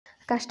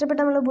കഷ്ടപ്പെട്ട്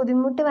നമ്മൾ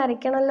ബുദ്ധിമുട്ട്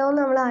വരയ്ക്കണമല്ലോ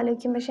എന്ന് നമ്മൾ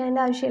ആലോചിക്കും. പക്ഷേ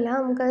അതിൻ്റെ ആവശ്യമില്ല.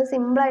 നമുക്കത്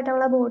സിമ്പിളായിട്ട്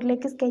നമ്മളെ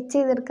ബോർഡിലേക്ക് സ്കെച്ച്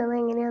ചെയ്തെടുക്കുന്നത്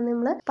എങ്ങനെയാണെന്ന്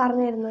നമ്മൾ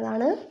പറഞ്ഞു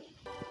തരുന്നതാണ്.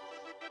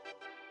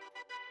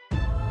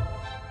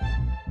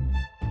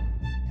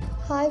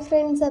 ഹായ്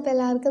ഫ്രണ്ട്സ്, അപ്പോൾ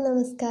എല്ലാവർക്കും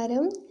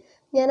നമസ്കാരം.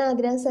 ഞാൻ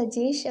ആതിര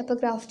സജീഷ്. അപ്പോൾ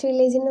ക്രാഫ്റ്റ്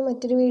വില്ലേജിൻ്റെ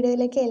മറ്റൊരു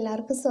വീഡിയോയിലേക്ക്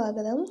എല്ലാവർക്കും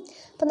സ്വാഗതം.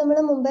 അപ്പോൾ നമ്മൾ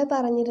മുമ്പേ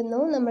പറഞ്ഞിരുന്നു,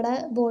 നമ്മുടെ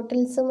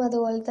ബോട്ടിൽസും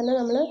അതുപോലെ തന്നെ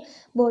നമ്മൾ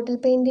ബോട്ടിൽ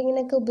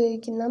പെയിൻറ്റിങ്ങിനൊക്കെ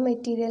ഉപയോഗിക്കുന്ന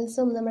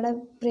മെറ്റീരിയൽസും നമ്മുടെ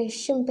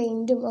ബ്രഷും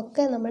പെയിൻറ്റും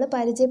ഒക്കെ നമ്മൾ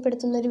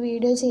പരിചയപ്പെടുത്തുന്നൊരു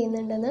വീഡിയോ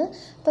ചെയ്യുന്നുണ്ടെന്ന്.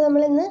 അപ്പോൾ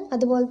നമ്മളിന്ന്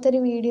അതുപോലത്തെ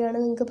ഒരു വീഡിയോ ആണ്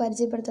നിങ്ങൾക്ക്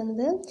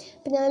പരിചയപ്പെടുത്തുന്നത്.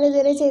 അപ്പോൾ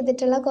ഞാനിതുവരെ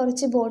ചെയ്തിട്ടുള്ള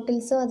കുറച്ച്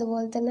ബോട്ടിൽസും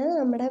അതുപോലെ തന്നെ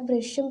നമ്മുടെ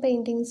ബ്രഷും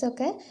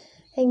പെയിൻറ്റിങ്സൊക്കെ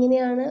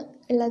എങ്ങനെയാണ്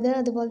ഉള്ളത്,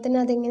 അതുപോലെ തന്നെ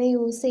അതെങ്ങനെ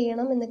യൂസ്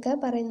ചെയ്യണം എന്നൊക്കെ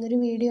പറയുന്നൊരു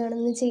വീഡിയോ ആണ്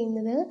ഇന്ന്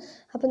ചെയ്യുന്നത്.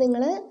 അപ്പോൾ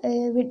നിങ്ങൾ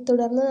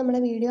തുടർന്ന്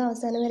നമ്മുടെ വീഡിയോ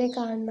അവസാനം വരെ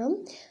കാണണം.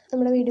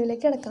 നമ്മുടെ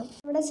വീഡിയോയിലേക്ക് കിടക്കാം.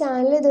 നമ്മുടെ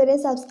ചാനൽ ഇതുവരെ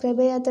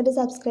സബ്സ്ക്രൈബ് ചെയ്യാത്തവർ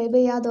സബ്സ്ക്രൈബ്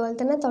ചെയ്യുക, അതുപോലെ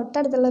തന്നെ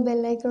തൊട്ടടുത്തുള്ള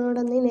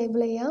ബെല്ലൈക്കണോടൊന്ന്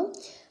എനേബിൾ ചെയ്യാം.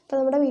 അപ്പോൾ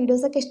നമ്മുടെ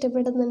വീഡിയോസൊക്കെ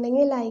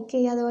ഇഷ്ടപ്പെടുന്നുണ്ടെങ്കിൽ ലൈക്ക്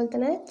ചെയ്യുക, അതുപോലെ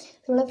തന്നെ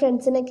നമ്മളെ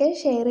ഫ്രണ്ട്സിനൊക്കെ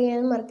ഷെയർ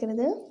ചെയ്യാനും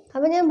മറക്കരുത്.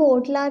 അപ്പോൾ ഞാൻ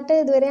ബോട്ടിൽ ആർട്ട്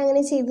ഇതുവരെ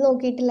അങ്ങനെ ചെയ്ത്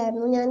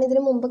നോക്കിയിട്ടില്ലായിരുന്നു.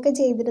 ഞാനിതിന് മുമ്പൊക്കെ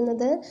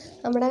ചെയ്തിരുന്നത്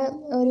നമ്മുടെ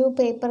ഒരു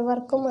പേപ്പർ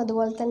വർക്കും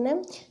അതുപോലെ തന്നെ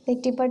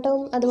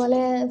നെറ്റിപ്പട്ടവും അതുപോലെ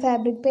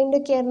ഫാബ്രിക്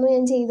പെയിൻ്റൊക്കെ ആയിരുന്നു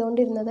ഞാൻ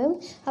ചെയ്തുകൊണ്ടിരുന്നത്.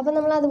 അപ്പോൾ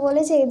നമ്മൾ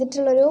അതുപോലെ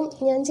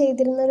ഞാൻ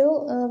ചെയ്തിരുന്നൊരു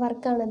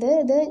വർക്കാണിത്.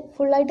 ഇത്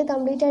ഫുള്ളായിട്ട്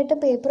കംപ്ലീറ്റ് ആയിട്ട്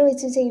പേപ്പർ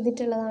വെച്ച്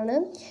ചെയ്തിട്ടുള്ളതാണ്.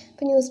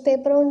 ഇപ്പോൾ ന്യൂസ്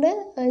പേപ്പർ കൊണ്ട്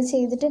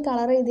ചെയ്തിട്ട്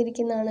കളർ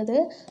ചെയ്തിരിക്കുന്നതാണിത്.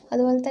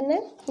 അതുപോലെ തന്നെ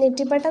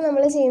നെറ്റിപ്പട്ട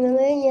നമ്മൾ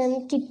ചെയ്യുന്നത് ഞാൻ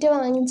കിറ്റ്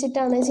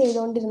വാങ്ങിച്ചിട്ടാണ്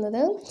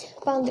ചെയ്തുകൊണ്ടിരുന്നത്.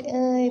 അപ്പോൾ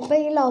ഇപ്പോൾ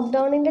ഈ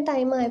ലോക്ക്ഡൗണിൻ്റെ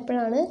ടൈം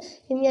ആയപ്പോഴാണ്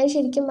ഞാൻ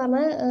ശരിക്കും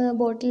പറഞ്ഞാൽ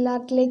ബോട്ടിൽ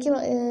ആർട്ടിലേക്ക്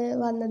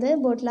വന്നത്.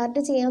 ബോട്ടിൽ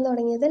ആർട്ട് ചെയ്യാൻ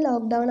തുടങ്ങിയത്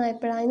ലോക്ക്ഡൗൺ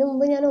ആയപ്പോഴാണ്. അതിന്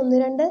മുമ്പ് ഞാൻ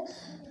 1-2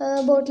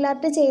 ബോട്ടിൽ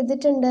ആർട്ട്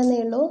ചെയ്തിട്ടുണ്ടെന്നേ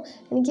ഉള്ളൂ.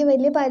 എനിക്ക്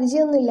വലിയ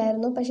പരിചയമൊന്നും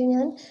ഇല്ലായിരുന്നു. പക്ഷേ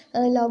ഞാൻ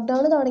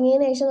ലോക്ക്ഡൗൺ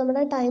തുടങ്ങിയതിന് ശേഷം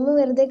നമ്മുടെ ടൈം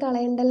വെറുതെ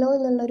കളയണ്ടല്ലോ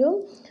എന്നുള്ളൊരു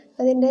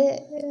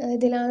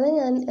ഇതിലാണ്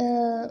ഞാൻ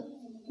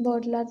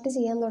ബോട്ടിൽ ആർട്ട്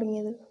ചെയ്യാൻ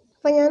തുടങ്ങിയത്.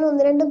 അപ്പോൾ ഞാൻ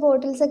 1-2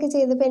 ബോട്ടിൽസൊക്കെ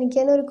ചെയ്തപ്പോൾ എനിക്ക്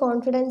തന്നെ ഒരു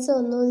കോൺഫിഡൻസ്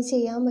വന്നു, അത്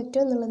ചെയ്യാൻ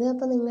പറ്റും എന്നുള്ളത്.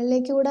 അപ്പോൾ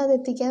നിങ്ങളിലേക്ക് കൂടെ അത്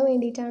എത്തിക്കാൻ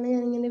വേണ്ടിയിട്ടാണ്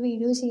ഞാനിങ്ങനെ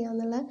വീഡിയോ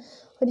ചെയ്യാമെന്നുള്ള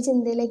ഒരു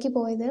ചിന്തയിലേക്ക്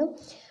പോയത്.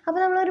 അപ്പോൾ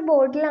നമ്മളൊരു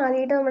ബോട്ടിൽ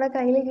ആദ്യമായിട്ട് നമ്മുടെ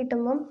കയ്യിൽ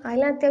കിട്ടുമ്പം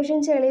അതിൽ അത്യാവശ്യം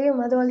ചെളിയും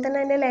അതുപോലെ തന്നെ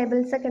അതിൻ്റെ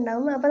ലേബിൾസൊക്കെ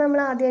ഉണ്ടാകും. അപ്പോൾ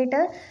നമ്മൾ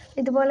ആദ്യമായിട്ട്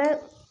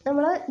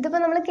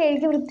ഇതിപ്പോൾ നമ്മൾ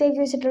കഴുകി വൃത്തിയാക്കി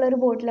വെച്ചിട്ടുള്ള ഒരു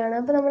ബോട്ടിലാണ്.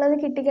 അപ്പോൾ നമ്മളത്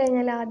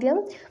കിട്ടിക്കഴിഞ്ഞാൽ ആദ്യം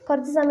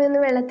കുറച്ച് സമയം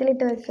ഒന്ന്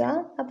വെള്ളത്തിലിട്ട് വെക്കുക.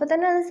 അപ്പോൾ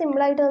തന്നെ അത്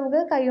സിമ്പിളായിട്ട്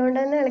നമുക്ക് കൈ കൊണ്ട്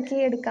തന്നെ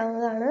ഇളക്കി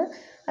എടുക്കാവുന്നതാണ്.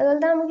 അതുപോലെ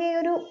തന്നെ നമുക്ക് ഈ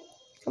ഒരു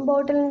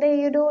ബോട്ടിലിൻ്റെ ഈ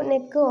ഒരു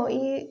നെക്കോ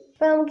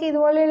ഇപ്പോൾ നമുക്ക്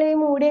ഇതുപോലെയുള്ള ഈ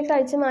മൂടിയൊക്കെ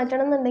അഴിച്ച്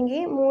മാറ്റണം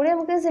എന്നുണ്ടെങ്കിൽ മൂടി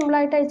നമുക്ക്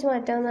സിമ്പിളായിട്ട് അഴിച്ച്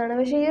മാറ്റാവുന്നതാണ്.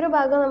 പക്ഷേ ഈ ഒരു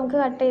ഭാഗം നമുക്ക്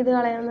കട്ട് ചെയ്ത്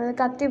കളയാവുന്നത്,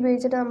 കത്തി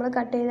ഉപയോഗിച്ചിട്ട് നമ്മൾ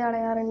കട്ട് ചെയ്ത്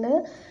കളയാറുണ്ട്.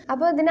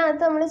 അപ്പോൾ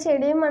ഇതിനകത്ത് നമ്മൾ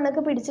ചെടിയും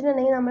മണ്ണൊക്കെ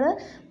പിടിച്ചിട്ടുണ്ടെങ്കിൽ നമ്മൾ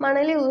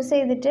മണൽ യൂസ്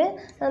ചെയ്തിട്ട്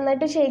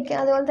നന്നായിട്ട് ഷേക്ക്,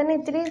 അതുപോലെ തന്നെ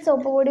ഇത്തിരി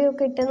സോപ്പ്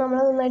പൊടിയൊക്കെ ഇട്ട്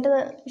നമ്മൾ നന്നായിട്ട്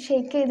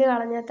ഷേക്ക് ചെയ്ത്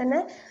കളഞ്ഞാൽ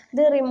തന്നെ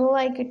ഇത് റിമൂവ്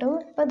ആയി കിട്ടും.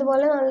 അപ്പോൾ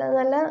അതുപോലെ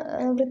നല്ല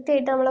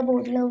വൃത്തിയായിട്ട് നമ്മളെ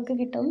ബോട്ടിൽ നമുക്ക്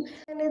കിട്ടും.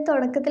 ഇത്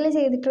തുടക്കത്തിൽ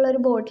ചെയ്തിട്ടുള്ള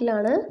ഒരു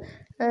ബോട്ടിലാണ്.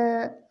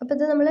 അപ്പോൾ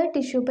ഇത് നമ്മൾ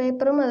ടിഷ്യൂ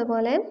പേപ്പറും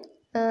അതുപോലെ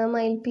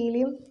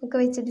മയിൽപ്പീലിയും ഒക്കെ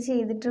വെച്ചിട്ട്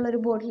ചെയ്തിട്ടുള്ളൊരു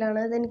ബോട്ടിലാണ്.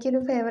 അതെനിക്കൊരു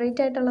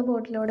ഫേവറേറ്റ് ആയിട്ടുള്ള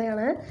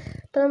ബോട്ടിലൂടെയാണ്.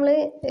 അപ്പോൾ നമ്മൾ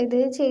ഇത്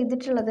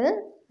ചെയ്തിട്ടുള്ളത്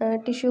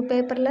ടിഷ്യൂ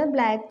പേപ്പറിൽ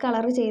ബ്ലാക്ക്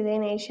കളർ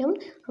ചെയ്തതിന് ശേഷം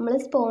നമ്മൾ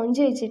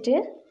സ്പോഞ്ച് വെച്ചിട്ട്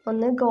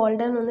ഒന്ന്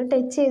ഗോൾഡൻ ഒന്ന്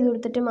ടച്ച് ചെയ്ത്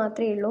കൊടുത്തിട്ട്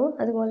മാത്രമേ ഉള്ളൂ.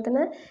 അതുപോലെ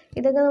തന്നെ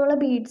ഇതൊക്കെ നമ്മൾ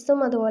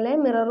ബീഡ്സും അതുപോലെ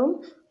മിററും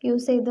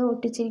യൂസ് ചെയ്ത്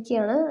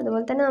ഒട്ടിച്ചിരിക്കുകയാണ്.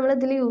 അതുപോലെ തന്നെ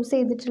നമ്മളിതിൽ യൂസ്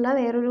ചെയ്തിട്ടുള്ള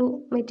വേറൊരു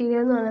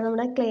മെറ്റീരിയൽ എന്ന് പറയുന്നത്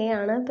നമ്മുടെ ക്ലേ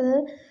ആണ്. അപ്പോൾ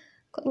ഇത്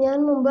ഞാൻ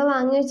മുമ്പ്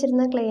വാങ്ങി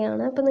വെച്ചിരുന്ന ക്ലേ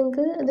ആണ്. അപ്പോൾ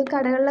നിങ്ങൾക്ക് ഇത്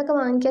കടകളിലൊക്കെ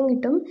വാങ്ങിക്കാൻ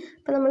കിട്ടും.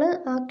 അപ്പോൾ നമ്മൾ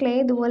ആ ക്ലേ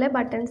ഇതുപോലെ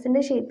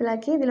ബട്ടൺസിൻ്റെ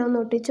ഷേപ്പിലാക്കി ഇതിലൊന്ന്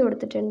ഒട്ടിച്ച്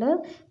കൊടുത്തിട്ടുണ്ട്.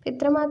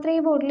 ഇത്ര മാത്രമേ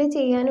ഈ ബോട്ടിൽ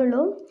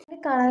ചെയ്യാനുള്ളൂ.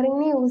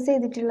 കളറിങ്ങിന് യൂസ്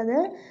ചെയ്തിട്ടുള്ളത്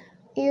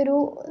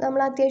നമ്മൾ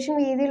അത്യാവശ്യം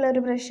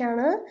വീതിയുള്ളൊരു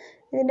ബ്രഷാണ്.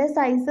 ഇതിൻ്റെ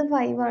സൈസ്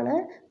 5 ആണ്.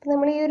 അപ്പോൾ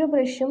നമ്മൾ ഈ ഒരു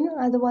ബ്രഷും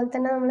അതുപോലെ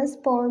തന്നെ നമ്മൾ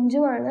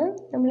സ്പോഞ്ചുമാണ്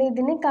നമ്മൾ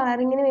ഇതിന്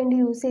കളറിങ്ങിന് വേണ്ടി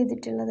യൂസ്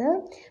ചെയ്തിട്ടുള്ളത്.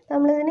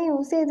 നമ്മളിതിന്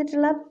യൂസ്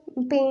ചെയ്തിട്ടുള്ള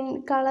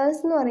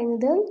കളേഴ്സ് എന്ന്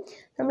പറയുന്നത്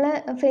നമ്മൾ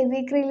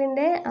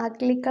ഫെവിക്രിലിൻ്റെ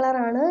ആക്രിലിക്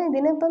കളറാണ്.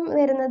 ഇതിനിപ്പം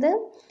വരുന്നത്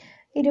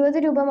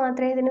 20 രൂപ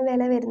മാത്രമേ ഇതിന്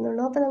വില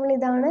വരുന്നുള്ളൂ. അപ്പോൾ നമ്മൾ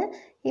ഇതാണ്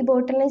ഈ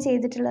ബോട്ടിലിന്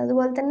ചെയ്തിട്ടുള്ളത്.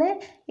 അതുപോലെ തന്നെ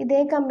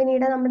ഇതേ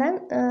കമ്പനിയുടെ നമ്മുടെ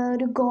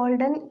ഒരു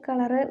ഗോൾഡൻ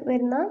കളറ്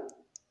വരുന്ന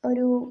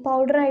ഒരു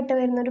പൗഡറായിട്ട്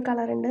വരുന്നൊരു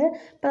കളറുണ്ട്.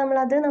 അപ്പോൾ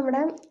നമ്മളത് നമ്മുടെ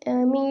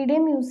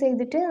മീഡിയം യൂസ്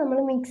ചെയ്തിട്ട് നമ്മൾ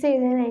മിക്സ്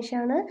ചെയ്തതിന്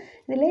ശേഷമാണ്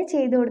ഇതിൽ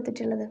ചെയ്ത്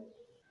കൊടുത്തിട്ടുള്ളത്.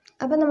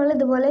 അപ്പോൾ നമ്മൾ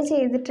ഇതുപോലെ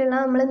ചെയ്തിട്ടുള്ള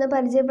നമ്മളിന്ന്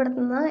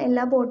പരിചയപ്പെടുത്തുന്ന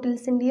എല്ലാ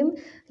ബോട്ടിൽസിൻ്റെയും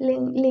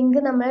ലിങ്ക്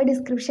നമ്മൾ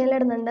ഡിസ്ക്രിപ്ഷനിൽ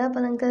ഇടുന്നുണ്ട്.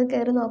 അപ്പോൾ നിങ്ങൾക്ക് അത്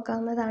കയറി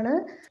നോക്കാവുന്നതാണ്.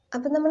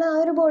 അപ്പോൾ നമ്മൾ ആ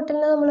ഒരു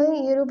ബോട്ടിലിന് നമ്മൾ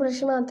ഈ ഒരു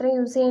ബ്രഷ് മാത്രമേ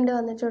യൂസ് ചെയ്യേണ്ടി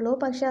വന്നിട്ടുള്ളൂ.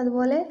 പക്ഷേ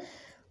അതുപോലെ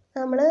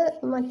നമ്മൾ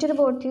മറ്റൊരു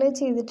ബോട്ടിൽ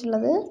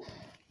ചെയ്തിട്ടുള്ളത്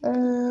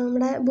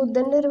നമ്മുടെ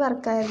ബുദ്ധൻ്റെ ഒരു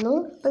വർക്കായിരുന്നു.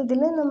 അപ്പോൾ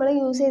ഇതിൽ നമ്മൾ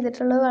യൂസ്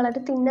ചെയ്തിട്ടുള്ളത് വളരെ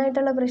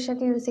തിന്നായിട്ടുള്ള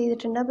ബ്രഷൊക്കെ യൂസ്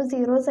ചെയ്തിട്ടുണ്ട്. അപ്പോൾ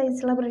 0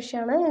 സൈസുള്ള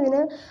ബ്രഷാണ്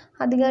ഇതിന്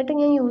അധികമായിട്ട്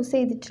ഞാൻ യൂസ്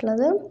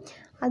ചെയ്തിട്ടുള്ളത്.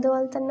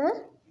 അതുപോലെ തന്നെ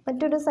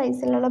മറ്റൊരു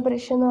സൈസിലുള്ള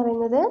ബ്രഷ് എന്ന്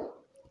പറയുന്നത്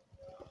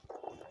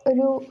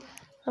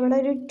നമ്മുടെ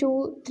ഒരു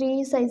 2-3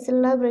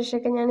 സൈസിലുള്ള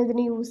ബ്രഷൊക്കെ ഞാൻ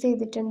ഇതിന് യൂസ്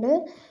ചെയ്തിട്ടുണ്ട്.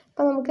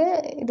 അപ്പോൾ നമുക്ക്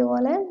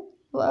ഇതുപോലെ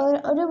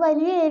ഒരു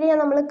വലിയ ഏരിയ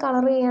നമ്മൾ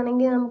കളർ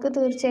ചെയ്യുകയാണെങ്കിൽ നമുക്ക്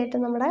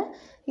തീർച്ചയായിട്ടും നമ്മുടെ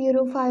ഈ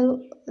ഒരു 5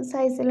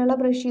 സൈസിലുള്ള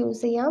ബ്രഷ്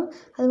യൂസ് ചെയ്യാം.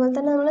 അതുപോലെ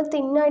തന്നെ നമ്മൾ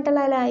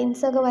തിന്നായിട്ടുള്ള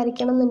ലൈൻസൊക്കെ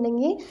വരയ്ക്കണം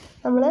എന്നുണ്ടെങ്കിൽ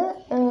നമ്മൾ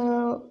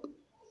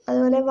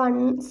അതുപോലെ 1,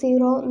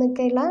 0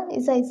 എന്നൊക്കെയുള്ള ഈ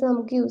സൈസ്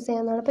നമുക്ക് യൂസ്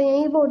ചെയ്യാവുന്നതാണ്. അപ്പോൾ ഞാൻ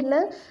ഈ ബോട്ടിൽ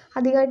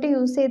അധികമായിട്ട്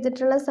യൂസ്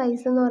ചെയ്തിട്ടുള്ള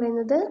സൈസ് എന്ന്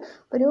പറയുന്നത്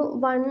ഒരു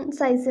 1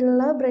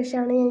 സൈസിലുള്ള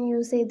ബ്രഷാണ് ഞാൻ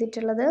യൂസ്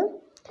ചെയ്തിട്ടുള്ളത്.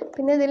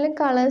 പിന്നെ ഇതിൽ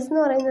കളേഴ്സ്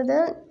എന്ന് പറയുന്നത്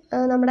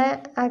നമ്മുടെ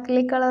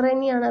ആക്രിലിക് കളർ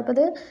തന്നെയാണ്. അപ്പോൾ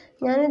ഇത്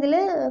ഞാനിതിൽ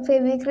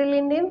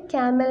ഫെവിക്രിലിൻ്റെയും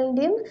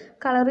ക്യാമലിൻ്റെയും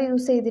കളർ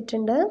യൂസ്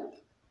ചെയ്തിട്ടുണ്ട്.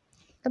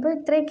 അപ്പോൾ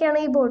ഇത്രയൊക്കെയാണ്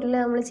ഈ ബോട്ടിൽ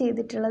നമ്മൾ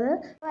ചെയ്തിട്ടുള്ളത്.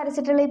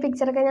 വരച്ചിട്ടുള്ള ഈ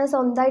പിക്ചറൊക്കെ ഞാൻ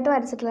സ്വന്തമായിട്ട്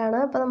വരച്ചിട്ടുള്ളതാണ്.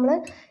 അപ്പോൾ നമ്മൾ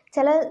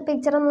ചില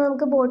പിക്ചറൊന്നും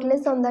നമുക്ക് ബോട്ടിൽ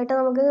സ്വന്തമായിട്ട്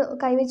നമുക്ക്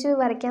കൈവച്ച്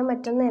വരയ്ക്കാൻ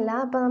പറ്റുന്നില്ല.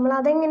 അപ്പോൾ നമ്മൾ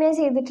അതെങ്ങനെയാണ്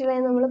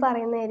ചെയ്തിട്ടുള്ളതെന്ന് നമ്മൾ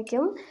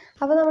പറയുന്നതായിരിക്കും.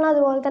 അപ്പോൾ നമ്മൾ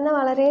അതുപോലെ തന്നെ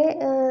വളരെ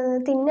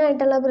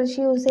തിന്നായിട്ടുള്ള ബ്രഷ്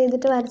യൂസ്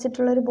ചെയ്തിട്ട്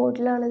വരച്ചിട്ടുള്ളൊരു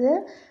ബോട്ടിലാണിത്.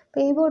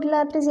 അപ്പോൾ ഈ ബോട്ടിൽ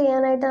ആർട്ട്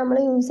ചെയ്യാനായിട്ട് നമ്മൾ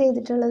യൂസ്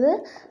ചെയ്തിട്ടുള്ളത്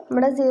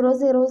നമ്മുടെ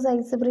 00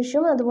 സൈസ്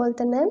ബ്രഷും അതുപോലെ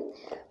തന്നെ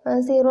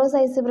 0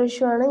 സൈസ്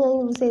ബ്രഷുമാണ് ഞാൻ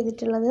യൂസ്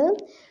ചെയ്തിട്ടുള്ളത്.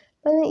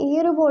 അപ്പോൾ ഈ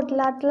ഒരു ബോട്ടിൽ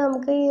ആർട്ടിൽ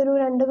നമുക്ക് ഈ ഒരു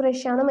 2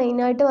 ബ്രഷാണ്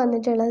മെയിനായിട്ട്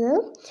വന്നിട്ടുള്ളത്.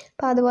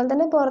 അപ്പോൾ അതുപോലെ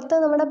തന്നെ പുറത്ത്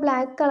നമ്മുടെ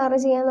ബ്ലാക്ക് കളർ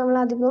ചെയ്യാൻ നമ്മൾ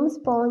അധികം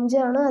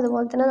സ്പോഞ്ചാണ്,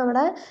 അതുപോലെ തന്നെ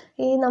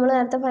നമ്മൾ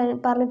നേരത്തെ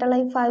പറഞ്ഞിട്ടുള്ള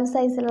ഈ 5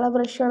 സൈസിലുള്ള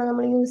ബ്രഷാണ്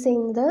നമ്മൾ യൂസ്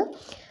ചെയ്യുന്നത്.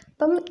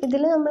 അപ്പം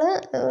ഇതിൽ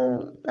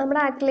നമ്മുടെ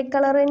ആക്രിലിക്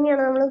കളർ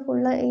തന്നെയാണ് നമ്മൾ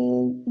ഫുള്ള് ഈ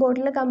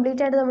ബോട്ടിൽ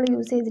കംപ്ലീറ്റ് ആയിട്ട് നമ്മൾ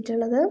യൂസ്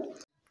ചെയ്തിട്ടുള്ളത്.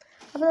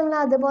 അപ്പോൾ നമ്മൾ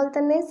അതുപോലെ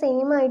തന്നെ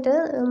സെയിം ആയിട്ട്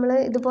നമ്മൾ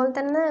ഇതുപോലെ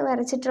തന്നെ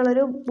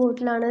വരച്ചിട്ടുള്ളൊരു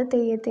ബോട്ടിലാണ്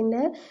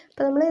തെയ്യത്തിൻ്റെ.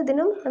 അപ്പോൾ നമ്മൾ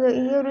ഇതിനും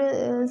ഈ ഒരു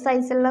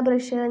സൈസിലുള്ള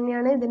ബ്രഷ്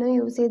തന്നെയാണ് ഇതിനും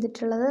യൂസ്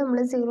ചെയ്തിട്ടുള്ളത്. നമ്മൾ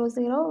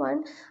 00, 1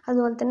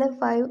 അതുപോലെ തന്നെ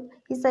 5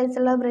 ഈ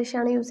സൈസുള്ള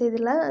ബ്രഷാണ് യൂസ്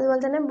ചെയ്തിട്ടുള്ളത്.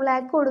 അതുപോലെ തന്നെ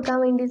ബ്ലാക്ക് കൊടുക്കാൻ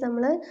വേണ്ടി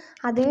നമ്മൾ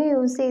അധികം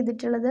യൂസ്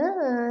ചെയ്തിട്ടുള്ളത്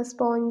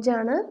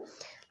സ്പോഞ്ചാണ്.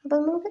 അപ്പം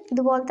നമുക്ക്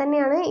ഇതുപോലെ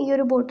തന്നെയാണ് ഈ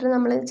ഒരു ബോട്ടിൽ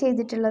നമ്മൾ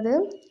ചെയ്തിട്ടുള്ളത്.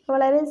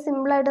 വളരെ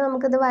സിമ്പിളായിട്ട്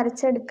നമുക്കിത്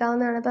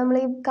വരച്ചെടുക്കാവുന്നതാണ്. അപ്പോൾ നമ്മൾ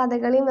ഈ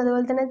കഥകളിയും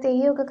അതുപോലെ തന്നെ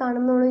തെയ്യമൊക്കെ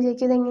കാണുമ്പോൾ നമ്മൾ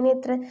വിചാരിക്കും ഇതെങ്ങനെ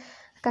ഇത്ര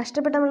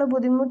കഷ്ടപ്പെട്ട് നമ്മൾ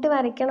ബുദ്ധിമുട്ട്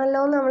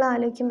വരയ്ക്കണമല്ലോ എന്ന് നമ്മൾ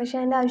ആലോചിക്കും. പക്ഷേ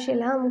അതിൻ്റെ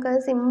ആവശ്യമില്ല. നമുക്കത്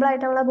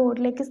സിമ്പിളായിട്ട് നമ്മളെ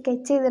ബോർഡിലേക്ക്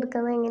സ്കെച്ച്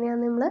ചെയ്തെടുക്കുന്നത്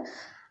എങ്ങനെയാണെന്ന് നമ്മൾ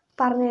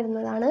പറഞ്ഞു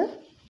തരുന്നതാണ്.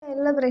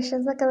 അതിലുള്ള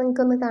ബ്രഷസൊക്കെ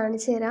നിങ്ങൾക്കൊന്ന്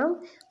കാണിച്ചു തരാം.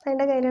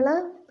 അതിൻ്റെ കയ്യിലുള്ള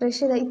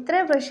ബ്രഷ്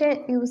ഇത്ര ബ്രഷ്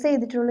യൂസ്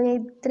ചെയ്തിട്ടുള്ളൂ ഞാൻ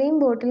ഇത്രയും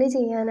ബോട്ടിൽ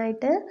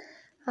ചെയ്യാനായിട്ട്.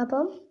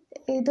 അപ്പം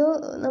ഇത്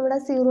നമ്മുടെ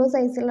 0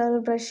 സൈസുള്ള ഒരു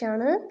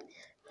ബ്രഷാണ്.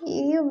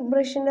 ഈ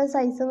ബ്രഷിൻ്റെ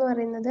സൈസ് എന്ന്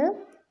പറയുന്നത്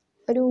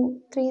ഒരു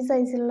 3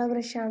 സൈസിലുള്ള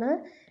ബ്രഷാണ്.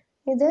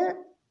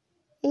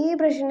 ഈ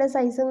ബ്രഷിൻ്റെ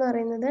സൈസ് എന്ന്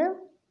പറയുന്നത്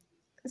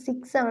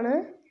 6 ആണ്.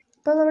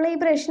 അപ്പോൾ നമ്മൾ ഈ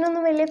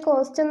ബ്രഷിനൊന്നും വലിയ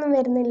കോസ്റ്റ് ഒന്നും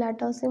വരുന്നില്ല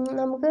കേട്ടോ.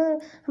 നമുക്ക്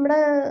നമ്മുടെ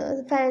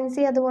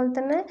ഫാൻസി അതുപോലെ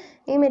തന്നെ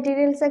ഈ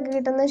മെറ്റീരിയൽസൊക്കെ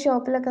കിട്ടുന്ന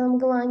ഷോപ്പിലൊക്കെ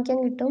നമുക്ക് വാങ്ങിക്കാൻ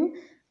കിട്ടും.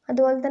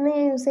 അതുപോലെ തന്നെ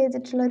ഞാൻ യൂസ്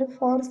ചെയ്തിട്ടുള്ള ഒരു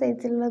 4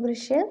 സൈസിലുള്ള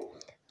ബ്രഷ്,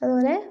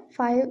 അതുപോലെ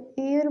 5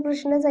 ഈ ഒരു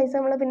ബ്രഷിൻ്റെ സൈസ്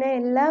നമ്മൾ പിന്നെ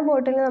എല്ലാ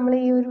ബോട്ടിലും നമ്മൾ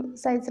ഈ ഒരു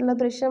സൈസുള്ള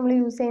ബ്രഷ് നമ്മൾ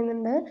യൂസ്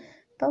ചെയ്യുന്നുണ്ട്.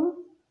 അപ്പം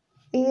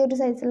ഈ ഒരു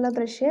സൈസുള്ള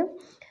ബ്രഷ്,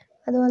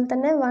 അതുപോലെ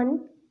തന്നെ 1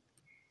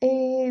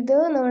 ഇത്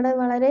നമ്മുടെ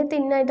വളരെ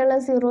തിന്നായിട്ടുള്ള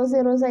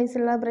 00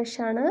 സൈസുള്ള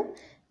ബ്രഷാണ്.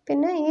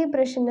 പിന്നെ ഈ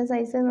ബ്രഷിൻ്റെ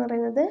സൈസ് എന്ന്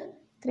പറയുന്നത്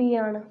 3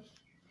 ആണ്.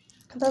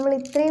 അപ്പോൾ നമ്മൾ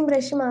ഇത്രയും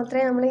ബ്രഷ്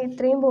മാത്രമേ നമ്മൾ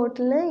ഇത്രയും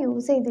ബോട്ടിലിന്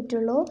യൂസ്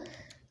ചെയ്തിട്ടുള്ളൂ.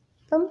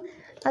 അപ്പം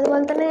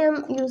അതുപോലെ തന്നെ ഞാൻ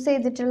യൂസ്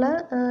ചെയ്തിട്ടുള്ള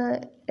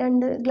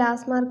 2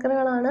 ഗ്ലാസ്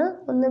മാർക്കറുകളാണ്.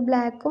 ഒന്ന്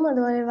ബ്ലാക്കും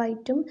അതുപോലെ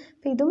വൈറ്റും.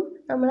 അപ്പോൾ ഇതും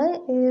നമ്മൾ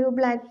ഈ ഒരു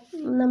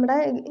നമ്മുടെ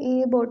ഈ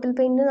ബോട്ടിൽ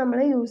പെയിൻറ്റ്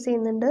നമ്മൾ യൂസ്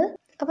ചെയ്യുന്നുണ്ട്.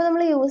 അപ്പോൾ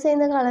നമ്മൾ യൂസ്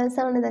ചെയ്യുന്ന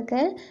കളേഴ്സാണ്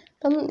ഇതൊക്കെ.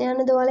 അപ്പം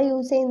ഞാനിതുപോലെ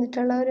യൂസ്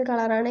ചെയ്തിട്ടുള്ള ഒരു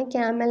കളറാണ്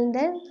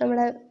ക്യാമലിൻ്റെ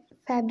നമ്മുടെ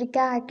ഫാബ്രിക്ക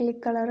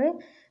ആക്രിലിക് കളറ്.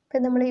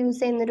 ഇപ്പം നമ്മൾ യൂസ്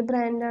ചെയ്യുന്നൊരു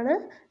ബ്രാൻഡാണ്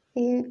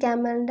ഈ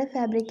ക്യാമലിൻ്റെ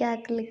ഫാബ്രിക്ക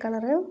ആക്രിലിക്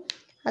കളറ്.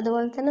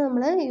 അതുപോലെ തന്നെ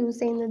നമ്മൾ യൂസ്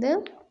ചെയ്യുന്നത്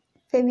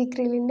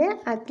ഫെവിക്രിലിൻ്റെ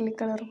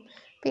ആക്രിലിക് കളറും.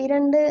 അപ്പോൾ ഈ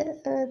 2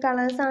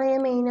 കളേഴ്സാണ്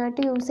ഞാൻ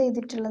മെയിനായിട്ട് യൂസ്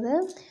ചെയ്തിട്ടുള്ളത്.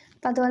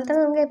 അപ്പോൾ അതുപോലെ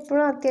തന്നെ നമുക്ക്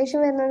എപ്പോഴും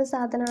അത്യാവശ്യം വരുന്നൊരു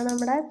സാധനമാണ്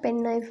നമ്മുടെ പെൻ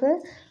നൈഫ്,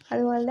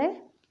 അതുപോലെ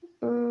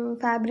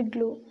ഫാബ്രിക്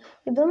ഗ്ലൂ.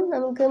 ഇതും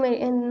നമുക്ക്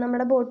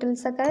നമ്മുടെ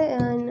ബോട്ടിൽസൊക്കെ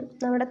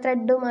നമ്മുടെ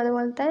ത്രെഡും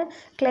അതുപോലത്തെ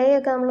ക്ലേ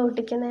ഒക്കെ നമ്മൾ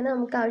ഒട്ടിക്കുന്നതിന്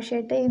നമുക്ക്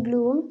ആവശ്യമായിട്ട് ഈ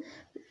ഗ്ലൂവും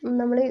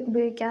നമ്മൾ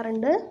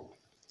ഉപയോഗിക്കാറുണ്ട്.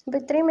 അപ്പോൾ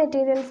ഇത്രയും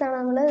മെറ്റീരിയൽസാണ്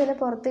നമ്മൾ ഇതിന്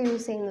പുറത്ത്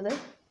യൂസ് ചെയ്യുന്നത്.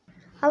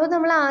 അപ്പോൾ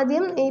നമ്മൾ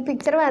ആദ്യം ഈ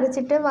പിക്ചർ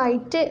വരച്ചിട്ട്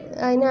വൈറ്റ്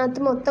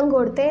അതിനകത്ത് മൊത്തം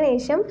കൊടുത്തതിന്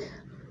ശേഷം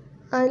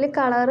അതിൽ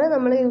കളറ്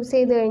നമ്മൾ യൂസ്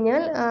ചെയ്ത്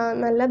കഴിഞ്ഞാൽ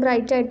നല്ല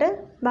ബ്രൈറ്റായിട്ട്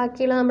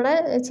ബാക്കിയുള്ള നമ്മുടെ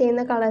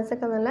ചെയ്യുന്ന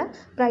കളേഴ്സൊക്കെ നല്ല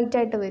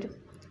ബ്രൈറ്റായിട്ട് വരും.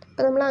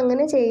 അപ്പോൾ നമ്മൾ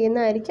അങ്ങനെ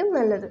ചെയ്യുന്നതായിരിക്കും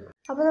നല്ലത്.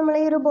 അപ്പോൾ നമ്മൾ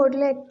ഈ ഒരു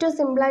ബോർഡിൽ ഏറ്റവും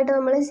സിമ്പിളായിട്ട്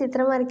നമ്മൾ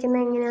ചിത്രം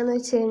വരയ്ക്കുന്നത് എങ്ങനെയാണെന്ന്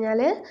വെച്ച് കഴിഞ്ഞാൽ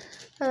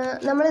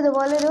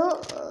നമ്മളിതുപോലൊരു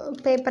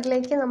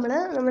പേപ്പറിലേക്ക്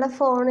നമ്മുടെ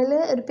ഫോണിൽ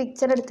ഒരു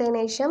പിക്ചർ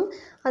എടുത്തതിന് ശേഷം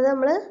അത്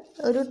നമ്മൾ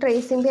ഒരു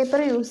ട്രേസിങ് പേപ്പർ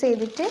യൂസ്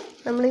ചെയ്തിട്ട്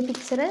നമ്മൾ ഈ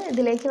പിക്ചർ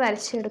ഇതിലേക്ക്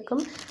വരച്ചെടുക്കും.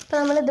 അപ്പോൾ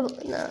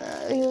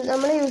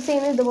നമ്മൾ യൂസ്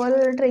ചെയ്യുന്നത്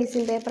ഇതുപോലൊരു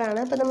ട്രേസിങ് പേപ്പറാണ്.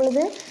 അപ്പോൾ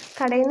നമ്മളിത്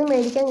കടയിൽ നിന്ന്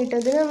മേടിക്കാൻ കിട്ടും.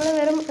 ഇതിന് നമ്മൾ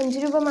വെറും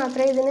 5 രൂപ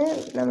മാത്രമേ ഇതിന്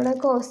നമ്മുടെ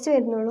കോസ്റ്റ്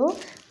വരുന്നുള്ളൂ.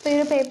 അപ്പോൾ ഈ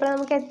ഒരു പേപ്പർ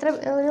നമുക്ക്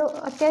ഒരു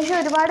അത്യാവശ്യം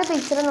ഒരുപാട്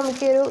പിക്ചർ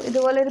നമുക്ക്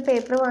ഇതുപോലൊരു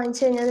പേപ്പർ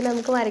വാങ്ങിച്ചു കഴിഞ്ഞാൽ അതിൽ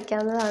നമുക്ക്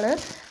വരയ്ക്കാവുന്നതാണ്.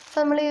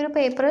 അപ്പോൾ നമ്മൾ ഈ ഒരു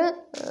പേപ്പർ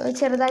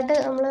ചെറുതായിട്ട്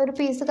നമ്മളൊരു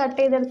പീസ് കട്ട്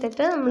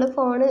ചെയ്തെടുത്തിട്ട്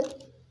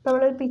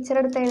നമ്മളൊരു പിക്ചർ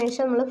എടുത്തതിന്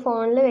ശേഷം നമ്മൾ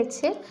ഫോണിൽ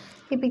വെച്ച്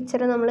ഈ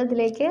പിക്ചർ നമ്മൾ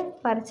ഇതിലേക്ക്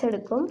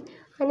വരച്ചെടുക്കും.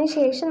 അതിന്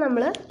ശേഷം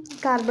നമ്മൾ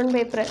കാർബൺ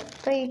പേപ്പർ,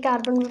 അപ്പോൾ ഈ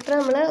കാർബൺ പേപ്പർ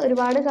നമ്മൾ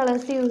ഒരുപാട്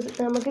കളേഴ്സ്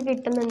നമുക്ക്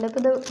കിട്ടുന്നുണ്ട്.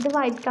 അപ്പോൾ ഇത്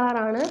വൈറ്റ്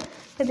കളറാണ്.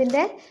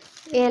 ഇതിൻ്റെ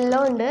യെല്ലോ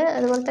ഉണ്ട്,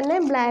 അതുപോലെ തന്നെ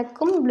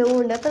ബ്ലാക്കും ബ്ലൂ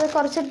ഉണ്ട്. അപ്പോൾ ഇത്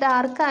കുറച്ച്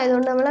ഡാർക്ക്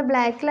ആയതുകൊണ്ട് നമ്മൾ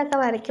ബ്ലാക്കിലൊക്കെ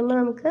വരയ്ക്കുമ്പോൾ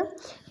നമുക്ക്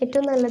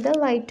ഏറ്റവും നല്ലത്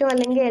വൈറ്റും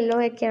അല്ലെങ്കിൽ യെല്ലോ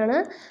ഒക്കെയാണ്.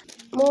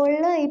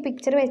 മുകളിൽ ഈ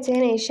പിക്ചർ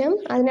വെച്ചതിന് ശേഷം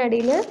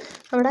അതിനടിയിൽ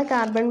നമ്മുടെ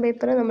കാർബൺ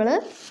പേപ്പർ നമ്മൾ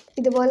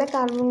ഇതുപോലെ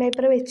കാർബൺ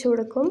പേപ്പർ വെച്ച്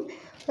കൊടുക്കും.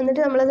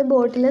 എന്നിട്ട് നമ്മളത്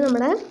ബോട്ടിൽ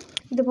നമ്മുടെ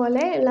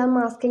ഇതുപോലെ ഉള്ള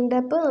മാസ്കിംഗ്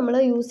ടേപ്പ് നമ്മൾ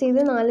യൂസ് ചെയ്ത്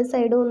 4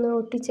 സൈഡും ഒന്ന്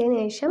ഒട്ടിച്ചതിന്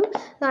ശേഷം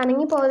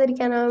അനങ്ങി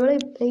പോകാതിരിക്കാനാണ് നമ്മൾ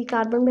ഈ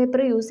കാർബൺ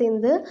പേപ്പർ യൂസ്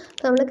ചെയ്യുന്നത്.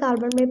 നമ്മൾ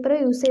കാർബൺ പേപ്പർ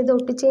യൂസ് ചെയ്ത്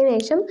ഒട്ടിച്ചതിന്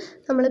ശേഷം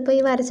നമ്മളിപ്പോൾ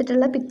ഈ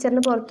വരച്ചിട്ടുള്ള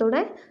പിക്ചറിന്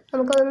പുറത്തൂടെ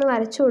നമുക്കതൊന്ന്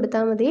വരച്ചു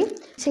കൊടുത്താൽ മതി.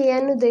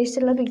 ചെയ്യാൻ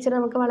ഉദ്ദേശിച്ചിട്ടുള്ള പിക്ചർ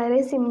നമുക്ക് വളരെ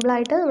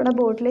സിമ്പിളായിട്ട് നമ്മുടെ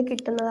ബോട്ടിൽ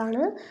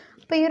കിട്ടുന്നതാണ്.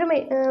 അപ്പോൾ ഈ ഒരു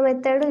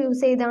മെത്തേഡ്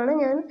യൂസ് ചെയ്താണ്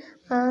ഞാൻ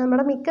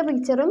നമ്മുടെ മിക്ക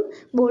പിക്ചറും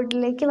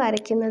ബോർഡിലേക്ക്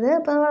വരയ്ക്കുന്നത്.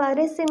 അപ്പോൾ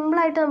വളരെ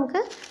സിമ്പിളായിട്ട്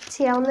നമുക്ക്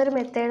ചെയ്യാവുന്നൊരു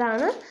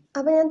മെത്തേഡാണ്.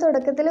 അപ്പോൾ ഞാൻ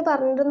തുടക്കത്തിൽ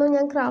പറഞ്ഞിരുന്നു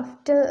ഞാൻ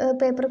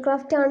പേപ്പർ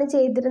ക്രാഫ്റ്റ് ആണ്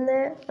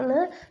ചെയ്തിരുന്നതെന്ന്.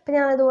 അപ്പോൾ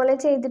ഞാൻ അതുപോലെ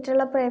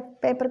ചെയ്തിട്ടുള്ള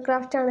പേപ്പർ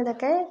ക്രാഫ്റ്റ് ആണ്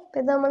ഇതൊക്കെ.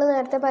 ഇത് നമ്മൾ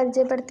നേരത്തെ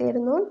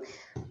പരിചയപ്പെടുത്തിയിരുന്നു.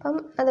 അപ്പം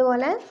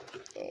അതുപോലെ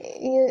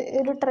ഈ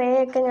ഒരു ട്രേ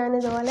ഒക്കെ ഞാൻ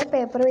ഇതുപോലെ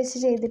പേപ്പർ വെച്ച്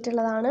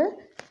ചെയ്തിട്ടുള്ളതാണ്.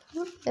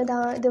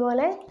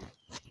 ഇതുപോലെ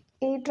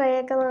ഈ ട്രേ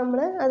ഒക്കെ നമ്മൾ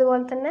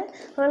അതുപോലെ തന്നെ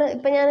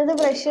ഇപ്പം ഞാനിത്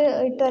ബ്രഷ്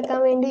ഇട്ട് വെക്കാൻ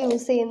വേണ്ടി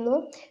യൂസ് ചെയ്യുന്നു.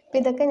 അപ്പം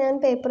ഇതൊക്കെ ഞാൻ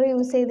പേപ്പർ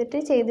യൂസ്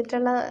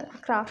ചെയ്തിട്ടുള്ള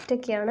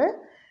ക്രാഫ്റ്റൊക്കെയാണ്.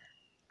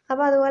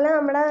 അപ്പോൾ അതുപോലെ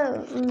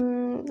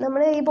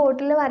നമ്മൾ ഈ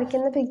ബോട്ടിൽ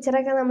വരയ്ക്കുന്ന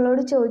പിക്ചറൊക്കെ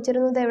നമ്മളോട്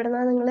ചോദിച്ചിരുന്നു ഇത് എവിടെ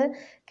നിന്നാണ് നിങ്ങൾ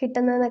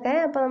കിട്ടുന്നതെന്നൊക്കെ.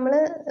 അപ്പോൾ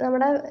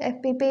നമ്മുടെ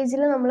FB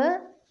പേജിൽ നമ്മൾ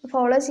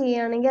ഫോളോ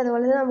ചെയ്യുകയാണെങ്കിൽ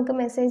അതുപോലെ തന്നെ നമുക്ക്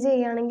മെസ്സേജ്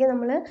ചെയ്യുകയാണെങ്കിൽ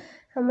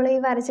നമ്മൾ ഈ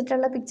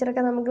വരച്ചിട്ടുള്ള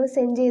പിക്ചറൊക്കെ നമുക്ക്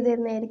സെൻഡ് ചെയ്ത്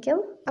തരുന്നതായിരിക്കും.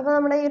 അപ്പോൾ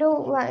നമ്മുടെ ഈ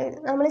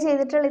നമ്മൾ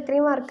ചെയ്തിട്ടുള്ള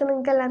ഇത്രയും വർക്ക്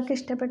നിങ്ങൾക്ക് എല്ലാവർക്കും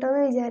ഇഷ്ടപ്പെട്ടു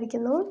എന്ന്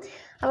വിചാരിക്കുന്നു.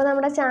 അപ്പോൾ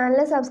നമ്മുടെ ചാനൽ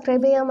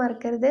സബ്സ്ക്രൈബ് ചെയ്യാൻ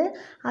മറക്കരുത്.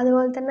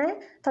 അതുപോലെ തന്നെ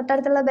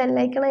തൊട്ടടുത്തുള്ള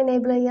ബെല്ലൈക്കൺ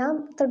എനേബിൾ ചെയ്യാം.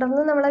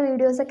 തുടർന്ന് നമ്മുടെ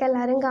വീഡിയോസൊക്കെ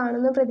എല്ലാവരും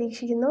കാണുമെന്ന്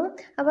പ്രതീക്ഷിക്കുന്നു.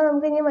 അപ്പോൾ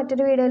നമുക്ക് ഇനി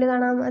മറ്റൊരു വീഡിയോയിൽ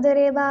കാണാം.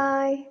 അതുവരെ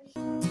ബൈ.